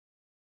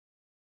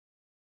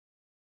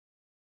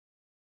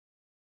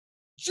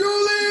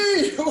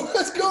Julie,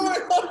 what's going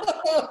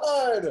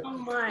on? Oh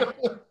my.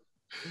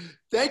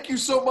 Thank you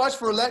so much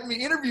for letting me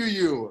interview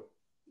you.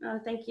 Oh,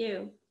 thank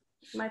you.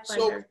 My So,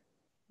 pleasure.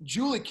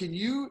 Julie, can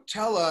you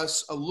tell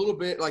us a little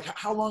bit, like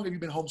how long have you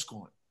been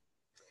homeschooling?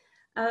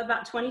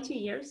 About 22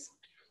 years.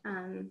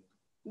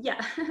 Yeah.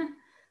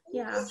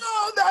 Yeah.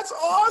 Oh, that's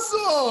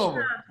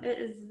awesome.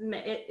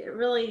 It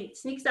really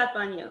sneaks up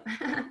on you.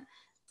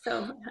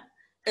 So,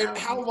 And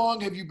how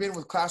long have you been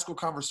with Classical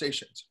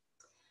Conversations?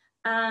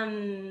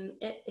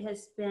 it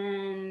has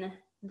been,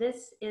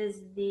 this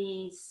is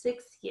the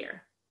sixth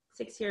year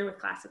with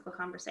Classical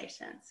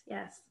Conversations.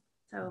 Yes.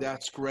 So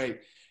That's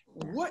great.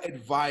 yeah. What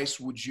advice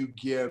would you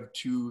give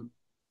to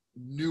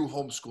new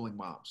homeschooling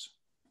moms?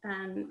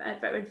 I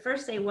would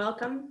first say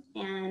welcome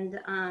and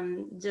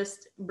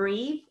just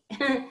breathe.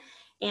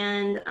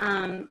 And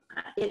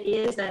it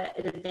is an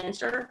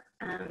adventure.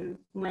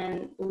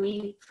 When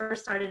we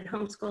first started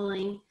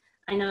homeschooling,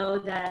 I know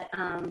that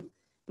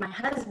my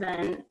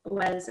husband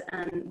was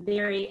a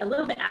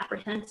little bit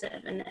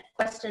apprehensive. And the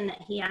question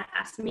that he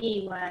asked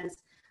me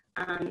was,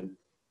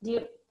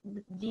 do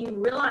you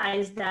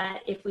realize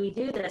that if we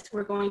do this,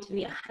 we're going to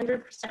be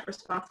 100%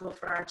 responsible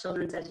for our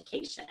children's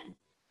education?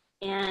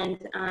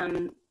 And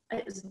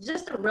it was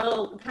just a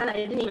real kind of,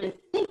 I didn't even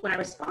think when I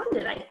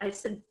responded. I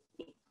said,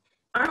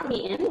 aren't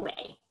we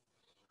anyway?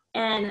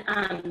 And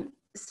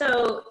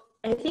so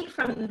I think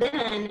from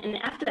then, and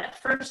after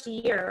that first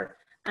year,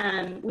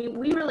 we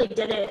really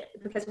did it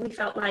because we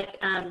felt like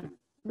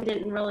we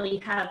didn't really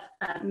have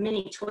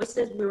many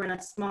choices. We were in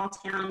a small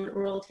town,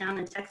 rural town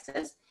in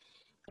Texas.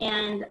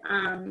 And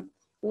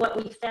what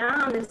we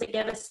found is it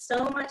gave us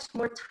so much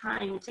more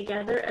time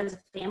together as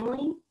a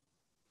family.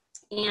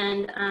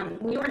 And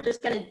we were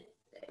just going to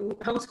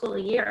homeschool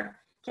a year,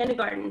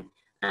 kindergarten,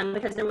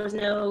 because there was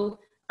no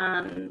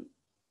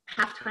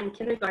half-time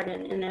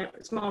kindergarten in the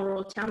small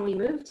rural town we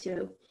moved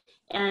to.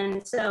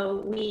 And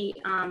so we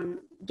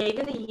gave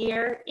it a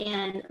year,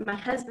 and my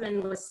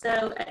husband was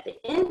so, at the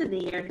end of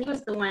the year, he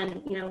was the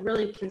one,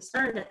 really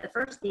concerned at the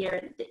first year.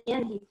 At the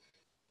end,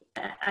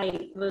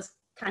 I was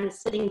kind of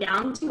sitting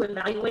down to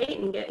evaluate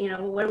and get,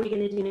 what are we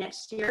going to do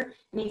next year?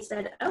 And he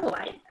said, oh,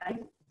 I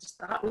just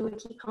thought we would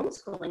keep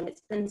homeschooling.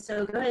 It's been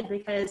so good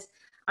because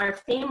our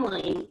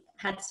family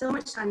had so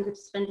much time to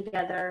spend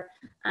together,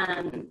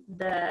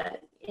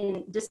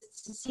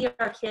 just to see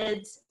our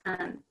kids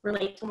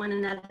relate to one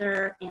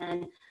another.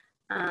 And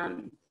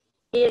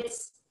it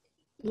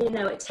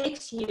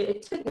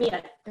took me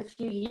a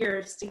few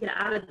years to get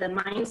out of the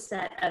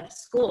mindset of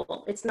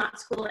school. It's not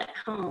school at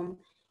home.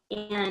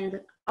 And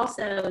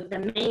also the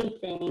main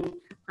thing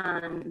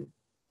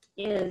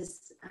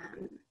is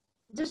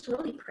just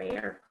really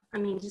prayer. I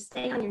mean, just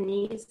stay on your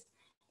knees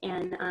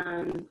and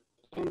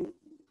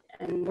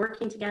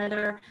working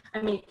together.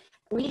 I mean,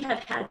 we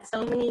have had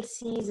so many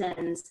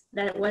seasons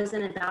that it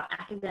wasn't about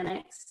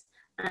academics.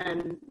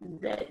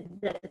 The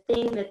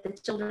thing that the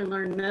children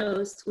learn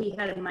most, we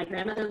had my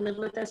grandmother live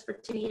with us for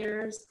 2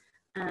 years.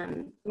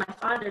 My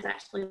father's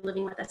actually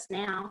living with us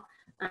now.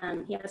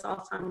 He has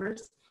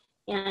Alzheimer's.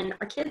 And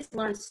our kids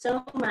learn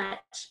so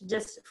much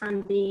just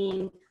from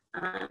being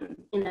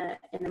in a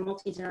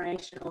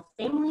multi-generational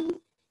family.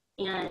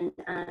 And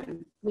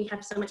we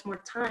have so much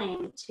more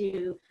time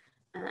to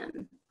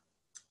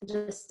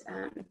just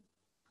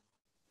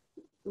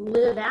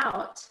live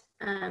out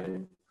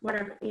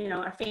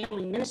our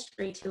family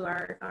ministry to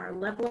our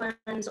loved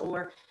ones,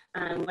 or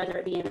whether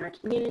it be in our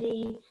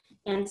community.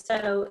 And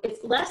so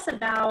it's less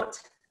about,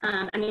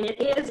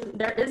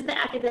 there is the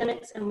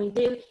academics, and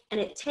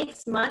it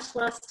takes much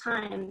less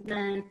time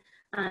than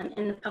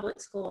in the public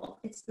school.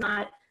 It's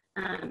not,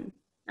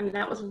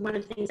 that was one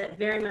of the things that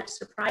very much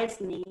surprised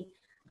me.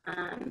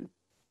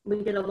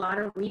 We did a lot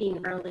of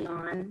reading early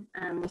on.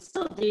 We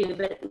still do,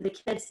 but the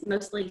kids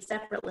mostly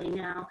separately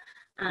now.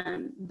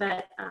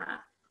 But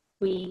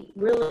we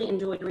really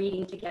enjoyed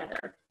reading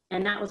together.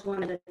 And that was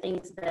one of the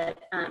things that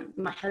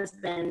my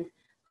husband,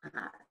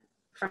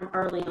 from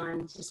early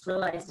on, just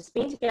realized just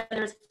being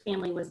together as a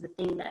family was the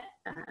thing that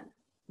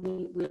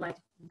we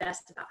liked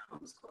best about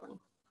homeschooling.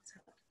 So.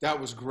 That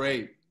was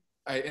great.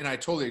 And I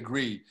totally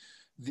agree.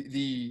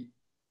 The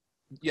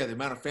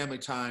amount of family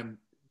time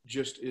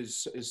just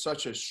is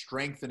such a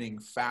strengthening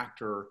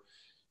factor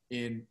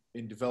in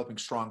developing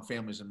strong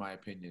families, in my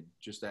opinion.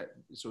 Just that,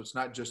 so it's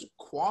not just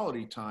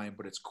quality time,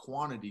 but it's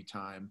quantity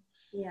time.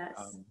 Yes.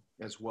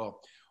 As well.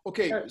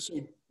 Okay, so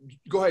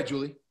go ahead,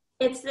 Julie.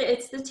 It's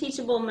the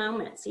teachable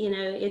moments,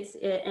 it's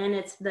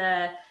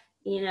the,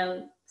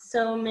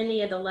 so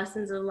many of the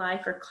lessons of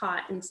life are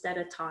caught instead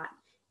of taught.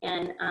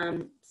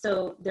 And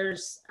so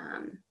there's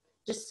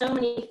just so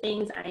many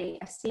things. I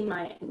see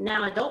my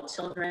now adult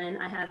children.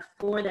 I have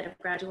 4 that have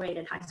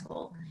graduated high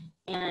school.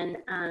 And,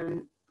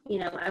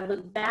 I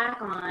look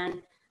back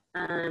on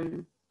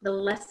the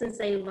lessons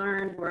they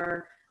learned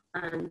were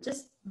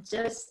just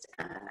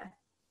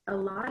a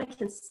lot of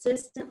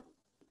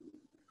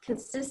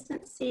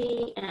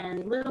consistency,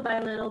 and little by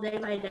little, day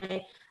by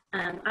day.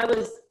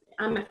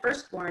 I'm a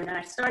firstborn, and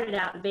I started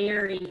out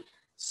very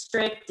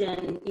strict,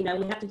 and we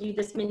have to do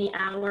this many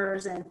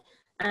hours, and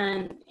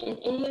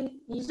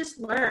you just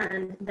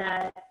learn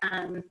that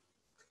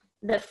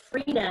the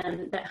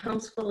freedom that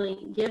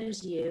homeschooling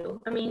gives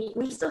you. I mean,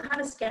 we still have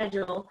a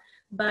schedule,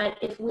 but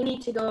if we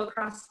need to go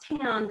across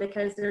town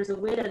because there's a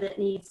widow that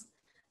needs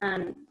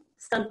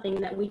something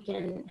that we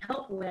can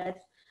help with,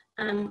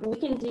 we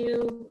can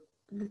do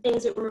the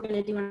things that we're going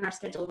to do on our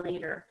schedule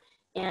later.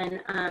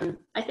 And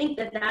I think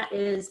that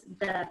is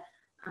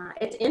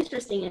it's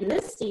interesting in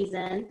this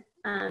season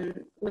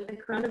with the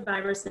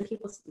coronavirus and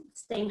people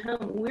staying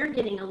home, we're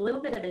getting a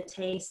little bit of a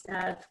taste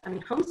of,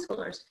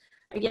 homeschoolers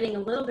are getting a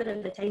little bit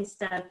of a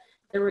taste of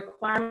the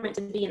requirement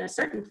to be in a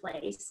certain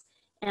place.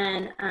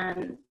 And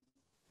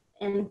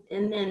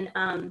then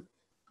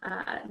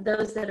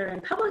those that are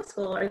in public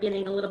school are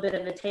getting a little bit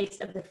of a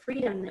taste of the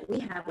freedom that we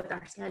have with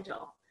our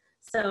schedule.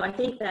 So I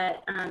think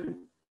that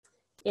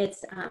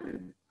it's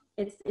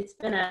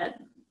been a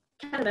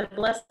kind of a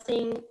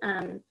blessing.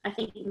 I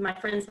think my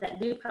friends that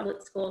do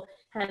public school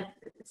have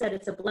said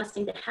it's a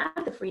blessing to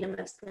have the freedom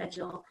of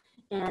schedule,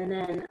 and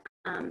then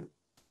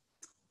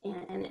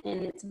and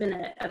it's been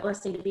a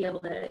blessing to be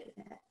able to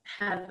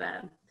have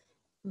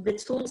the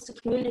tools to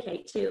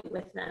communicate too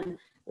with them,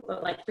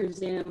 like through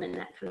Zoom and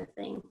that kind of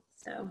thing.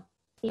 So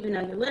even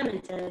though you're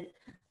limited,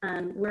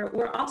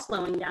 we're all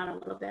slowing down a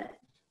little bit.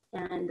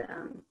 And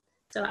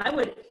so I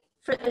would,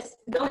 for this,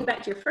 going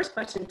back to your first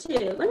question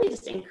too, let me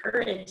just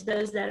encourage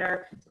those that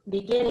are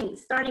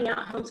starting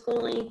out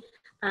homeschooling,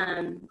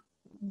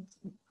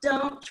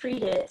 don't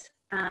treat it,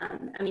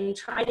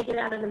 try to get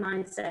out of the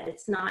mindset.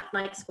 It's not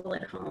like school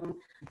at home.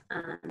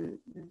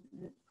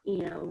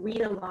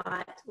 Read a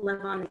lot,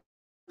 love on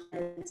the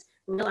kids,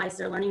 realize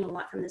they're learning a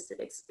lot from this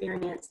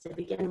experience to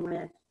begin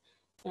with,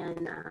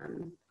 and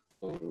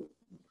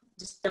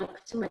just don't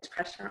put too much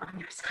pressure on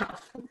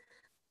yourself.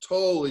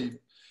 Totally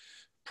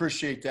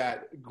appreciate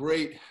that.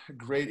 Great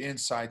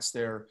insights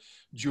there,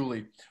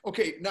 Julie.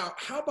 Okay, now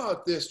how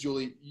about this,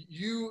 Julie?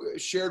 You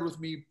shared with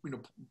me,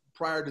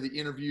 prior to the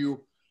interview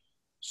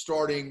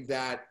starting,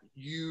 that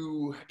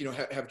you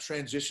have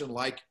transitioned,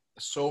 like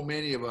so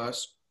many of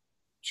us,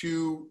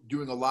 to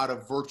doing a lot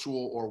of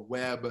virtual or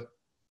web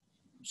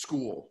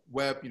school,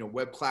 web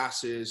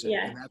classes and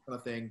that kind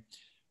of thing.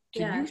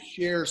 Can you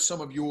share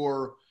some of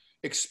your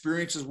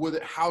experiences with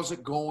it? How's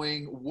it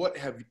going? What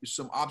have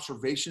some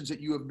observations that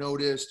you have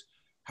noticed?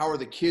 How are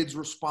the kids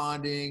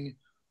responding?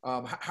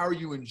 How are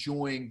you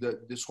enjoying the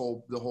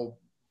whole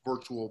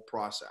virtual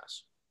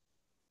process?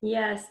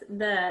 Yes,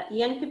 the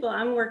young people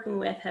I'm working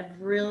with have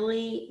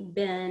really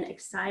been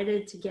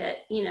excited to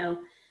get,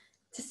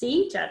 to see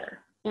each other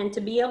and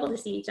to be able to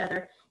see each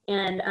other.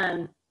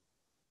 And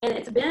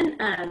it's been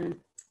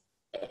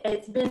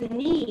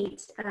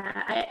neat.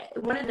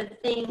 One of the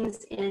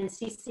things in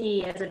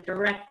CC as a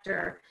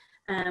director,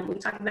 we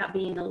talk about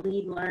being a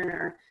lead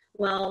learner.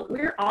 Well,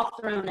 we're all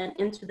thrown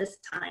into this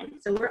time.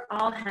 So we're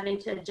all having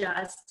to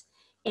adjust.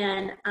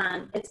 And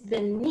it's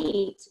been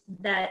neat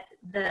that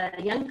the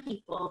young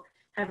people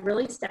have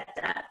really stepped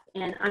up,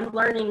 and I'm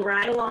learning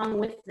right along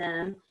with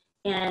them.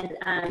 And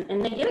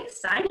they get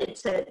excited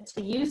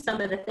to use some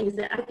of the things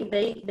that I think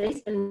they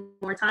spend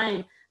more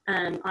time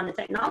on the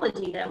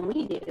technology than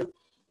we do.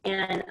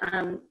 And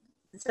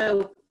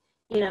so,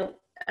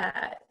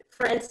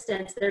 for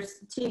instance, there's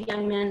two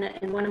young men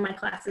in one of my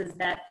classes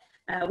that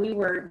we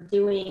were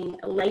doing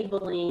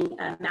labeling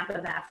a map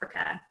of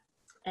Africa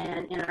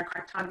and in our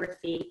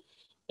cartography.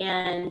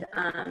 And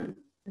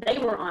they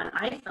were on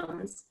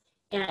iPhones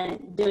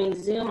and doing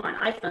Zoom on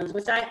iPhones,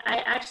 which I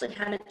actually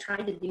haven't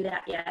tried to do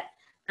that yet.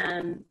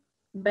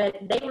 But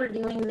they were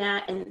doing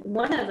that, and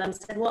one of them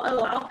said,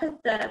 well, I'll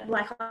put the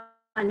Black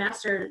Line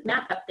Master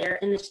map up there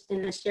in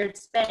the shared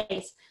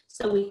space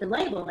so we can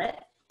label it.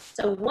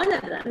 So one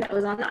of them that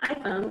was on the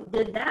iPhone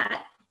did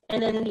that,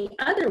 and then the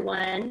other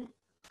one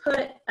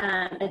put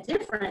a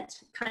different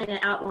kind of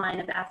outline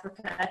of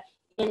Africa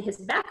in his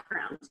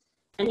background.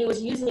 And he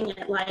was using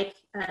it like,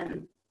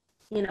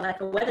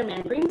 like a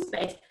weatherman green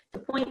space to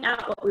point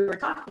out what we were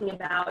talking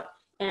about.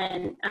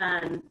 And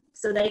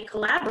so they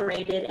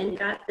collaborated and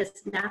got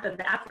this map of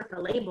Africa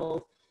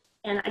labeled.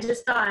 And I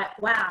just thought,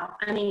 wow,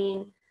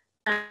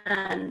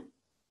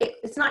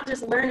 it's not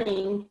just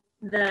learning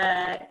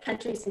the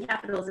countries and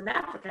capitals of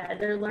Africa.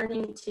 They're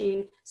learning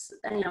to,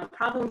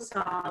 problem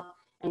solve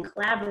and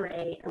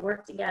collaborate and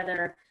work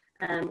together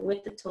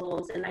with the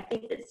tools. And I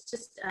think it's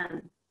just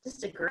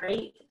a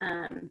great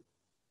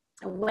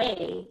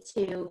way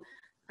to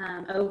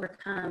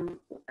overcome,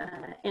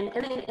 and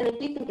I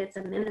do think it's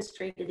a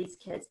ministry to these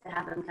kids to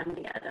have them come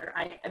together.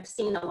 I've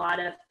seen a lot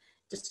of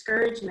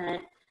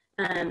discouragement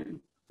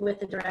with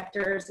the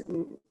directors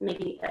and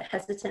maybe a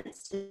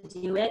hesitance to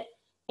do it.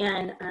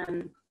 And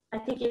I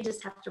think you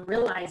just have to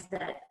realize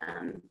that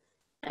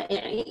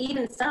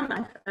even some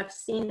I've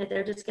seen that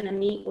they're just going to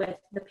meet with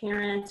the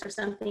parents or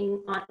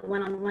something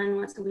one-on-one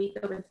once a week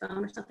over the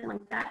phone or something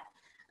like that.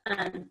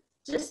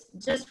 Just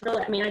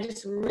really, I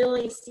just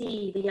really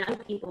see the young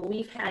people.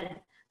 We've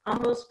had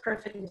almost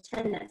perfect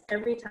attendance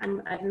every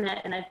time I've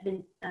met, and I've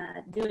been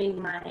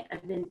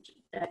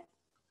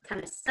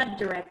kind of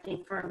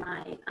sub-directing for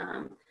my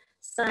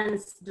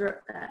son's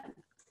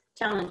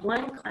Challenge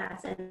 1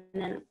 class, and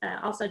then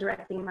also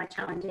directing my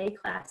Challenge A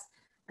class.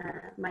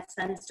 My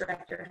son's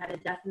director had a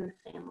death in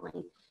the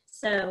family.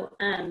 So,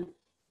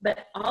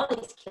 but all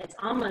these kids,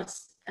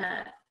 almost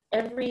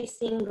every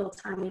single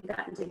time we've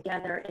gotten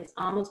together, it's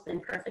almost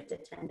been perfect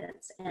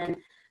attendance. And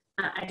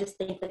I just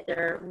think that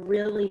they're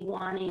really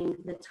wanting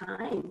the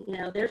time. You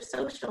know, they're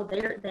social.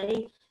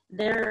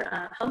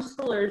 They're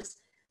homeschoolers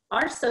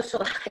are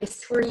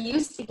socialized. We're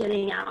used to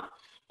getting out,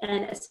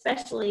 and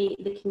especially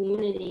the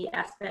community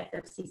aspect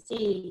of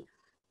CC,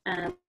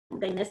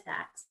 they miss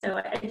that. So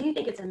I do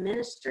think it's a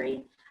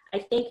ministry. I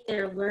think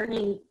they're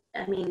learning.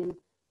 I mean,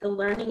 the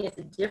learning is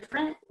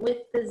different with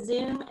the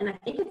Zoom, and I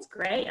think it's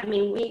great. I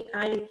mean,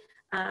 I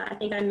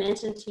think I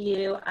mentioned to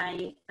you,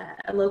 a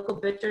local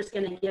butcher is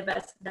going to give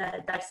us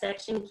the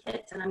dissection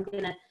kits, and I'm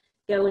going to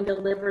go and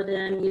deliver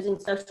them using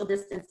social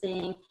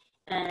distancing.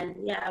 And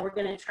yeah, we're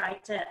going to try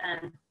to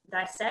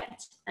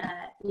dissect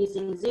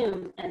using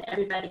Zoom, and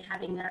everybody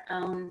having their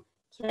own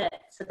kit.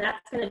 So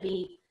that's going to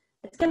be,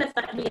 it's going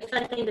to be a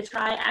fun thing to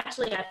try.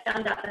 Actually, I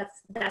found out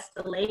that's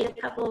delayed a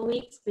couple of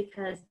weeks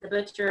because the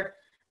butcher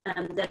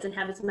doesn't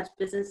have as much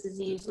business as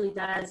he usually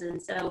does,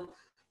 and so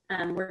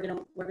we're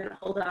gonna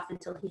hold off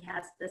until he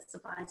has the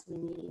supplies we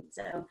need.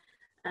 So,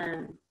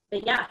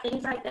 but yeah,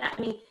 things like that.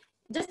 I mean,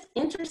 just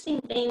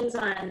interesting things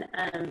on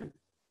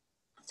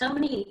so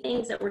many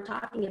things that we're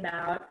talking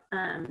about.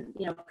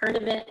 You know, current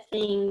event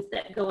things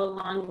that go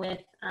along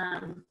with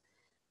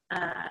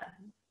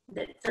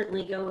that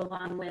certainly go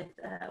along with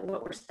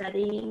what we're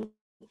studying.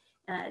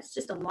 It's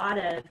just a lot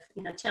of,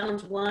 you know,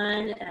 Challenge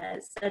 1,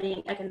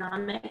 studying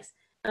economics.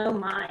 Oh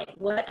my,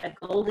 what a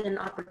golden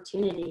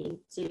opportunity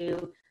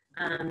to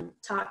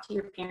talk to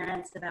your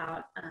parents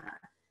about,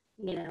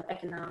 you know,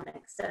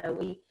 economics. So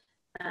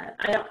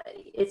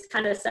it's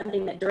kind of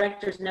something that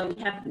directors know.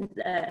 We have,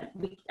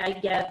 I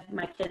give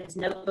my kids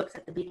notebooks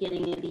at the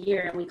beginning of the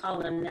year, and we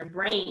call them their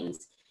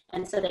brains.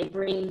 And so they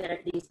bring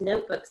these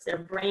notebooks, their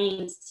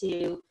brains,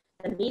 to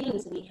the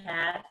meetings we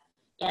have,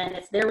 and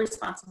it's their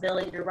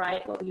responsibility to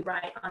write what we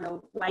write on a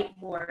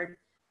whiteboard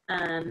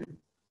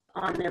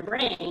on their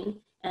brain,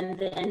 and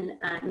then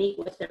meet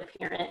with their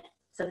parent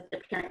so that the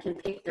parent can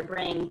pick their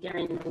brain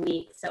during the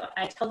week. So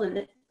I told them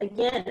that,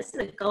 again, this is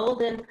a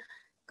golden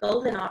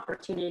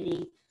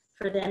opportunity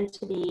for them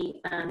to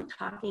be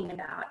talking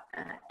about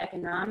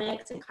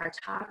economics and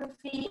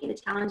cartography. The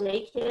Challenge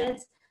A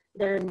kids,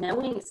 they're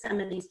knowing some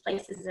of these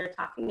places they're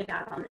talking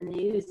about on the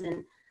news.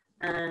 And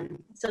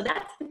so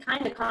that's the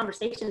kind of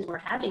conversations we're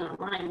having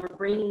online. We're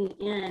bringing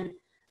in,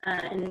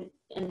 and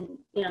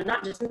you know,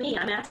 not just me,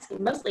 I'm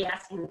mostly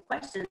asking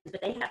questions, but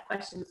they have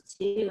questions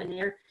too, and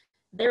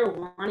they're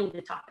wanting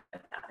to talk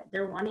about it.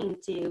 They're wanting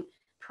to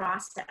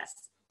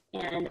process.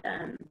 And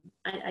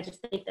I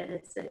just think that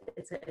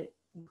it's a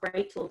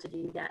great tool to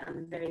do that.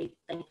 I'm very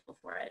thankful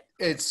for it.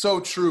 It's so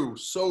true,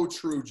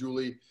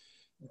 Julie.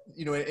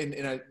 You know,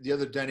 and the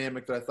other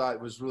dynamic that I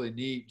thought was really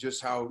neat,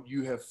 just how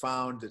you have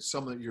found that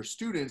some of your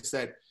students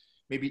that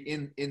maybe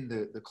in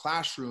the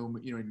classroom,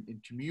 you know,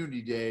 in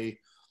community day,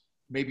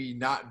 maybe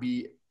not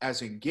be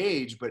as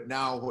engaged, but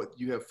now what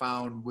you have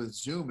found with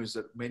Zoom is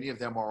that many of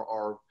them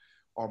are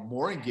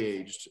more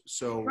engaged.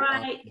 So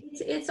right,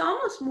 it's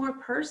almost more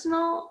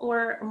personal,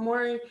 or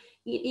more,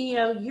 you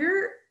know,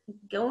 you're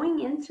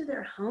going into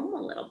their home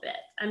a little bit.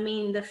 I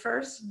mean, the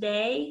first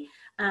day,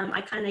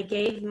 I kind of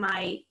gave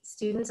my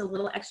students a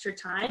little extra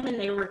time, and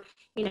they were,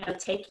 you know,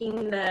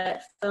 taking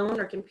the phone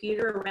or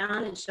computer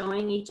around and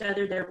showing each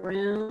other their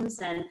rooms,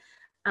 and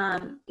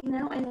you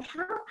know, and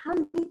how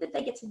neat that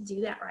they get to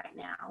do that right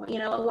now. You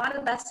know, a lot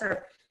of us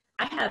are.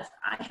 I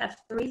have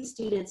 3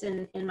 students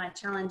in my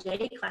Challenge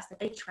A class that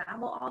they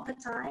travel all the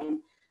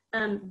time,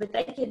 but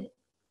they could,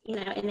 you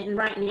know, and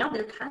right now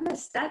they're kind of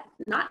stuck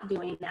not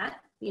doing that,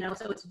 you know,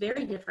 so it's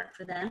very different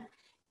for them.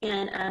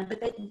 And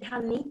but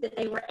how neat that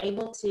they were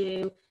able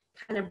to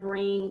kind of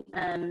bring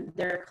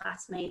their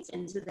classmates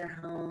into their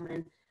home,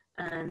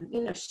 and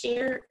you know,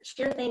 share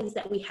things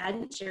that we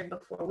hadn't shared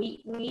before.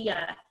 We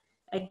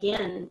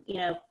again, you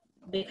know,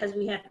 because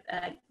we have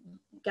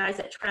guys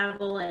that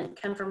travel and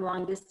come from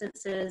long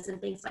distances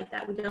and things like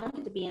that, we don't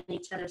get to be in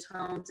each other's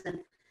homes. And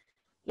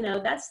you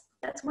know, that's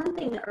one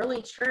thing the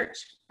early church,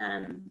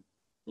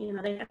 you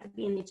know, they have to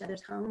be in each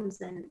other's homes,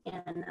 and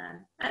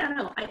I don't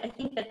know, I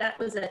think that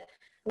was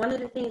one of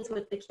the things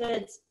with the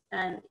kids,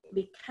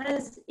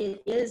 because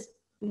it is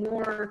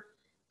more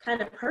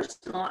kind of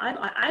personal.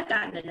 I've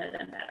gotten to know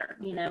them better,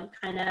 you know,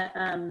 kind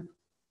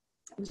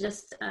of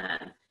just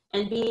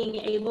and being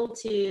able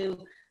to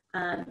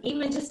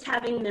even just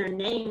having their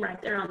name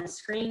right there on the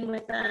screen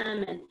with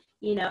them, and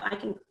you know, I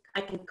can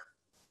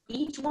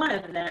each one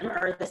of them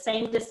are the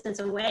same distance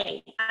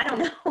away. I don't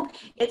know,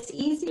 it's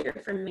easier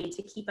for me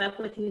to keep up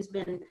with who's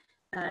been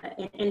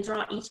and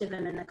draw each of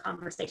them in the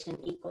conversation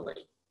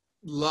equally.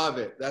 Love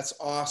it. That's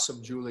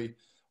awesome, Julie.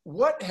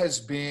 What has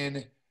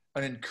been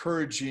an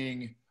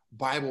encouraging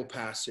Bible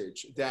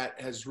passage that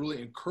has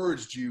really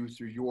encouraged you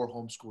through your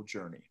homeschool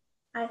journey?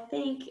 I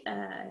think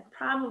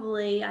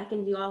probably I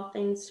can do all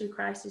things through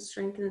Christ who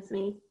strengthens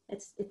me.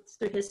 It's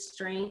through His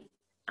strength.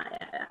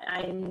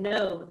 I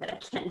know that I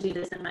can't do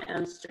this in my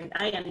own strength.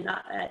 I am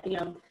not,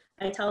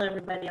 I tell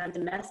everybody I'm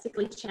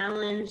domestically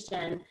challenged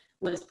and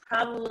would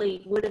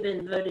have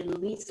been voted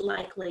least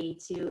likely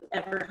to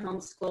ever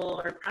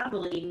homeschool or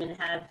probably even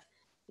have,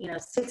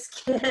 6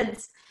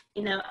 kids.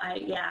 It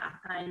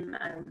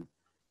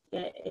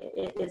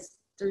is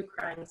through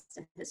Christ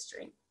and His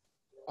strength.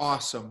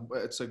 Awesome.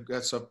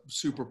 That's a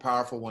super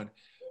powerful one.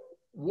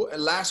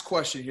 Last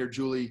question here,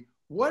 Julie.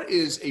 What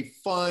is a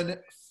fun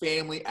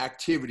family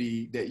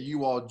activity that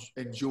you all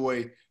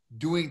enjoy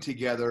doing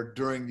together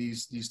during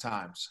these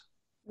times?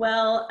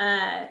 Well,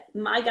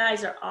 my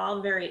guys are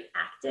all very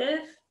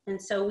active. And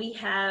so we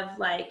have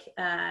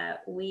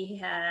we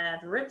have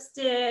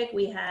ripstick,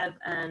 we have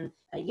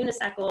a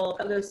unicycle,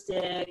 pogo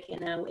stick,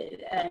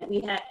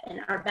 we have in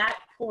our back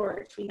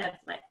porch, we have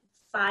like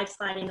 5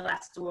 sliding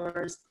glass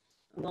doors.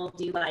 And we'll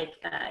do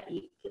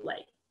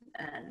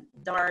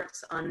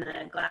darts on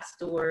the glass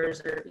doors,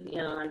 or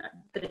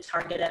put a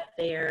target up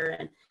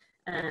there,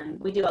 and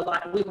we do a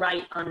lot. We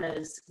write on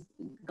those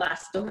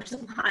glass doors a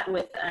lot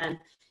with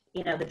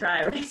the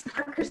dry erase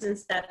markers and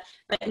stuff.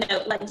 But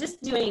no, like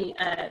just doing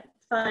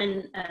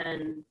fun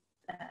and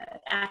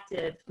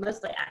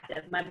mostly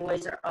active. My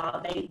boys are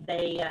all they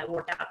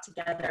work out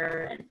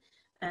together,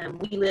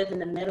 and we live in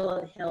the middle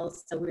of the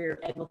hills, so we're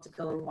able to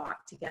go and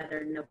walk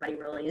together. Nobody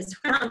really is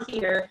around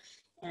here.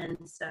 And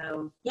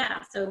so,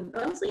 so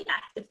mostly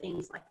active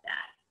things like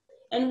that.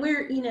 And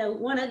we're,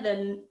 one of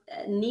the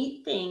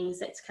neat things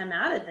that's come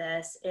out of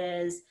this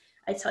is,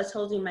 I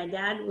told you my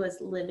dad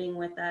was living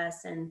with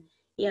us and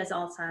he has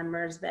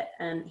Alzheimer's, but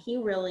he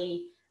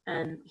really,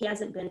 he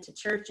hasn't been to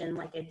church in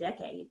like a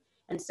decade.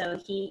 And so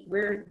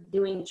we're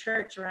doing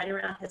church right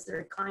around his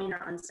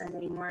recliner on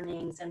Sunday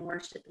mornings and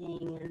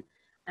worshiping.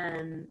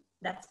 And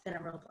that's been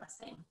a real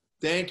blessing.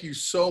 Thank you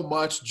so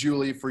much,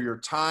 Julie, for your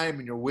time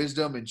and your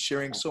wisdom and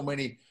sharing so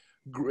many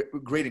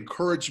great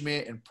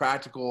encouragement and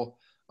practical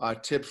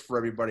tips for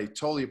everybody.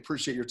 Totally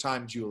appreciate your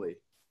time, Julie.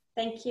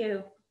 Thank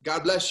you.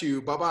 God bless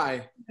you.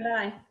 Bye-bye.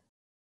 Bye.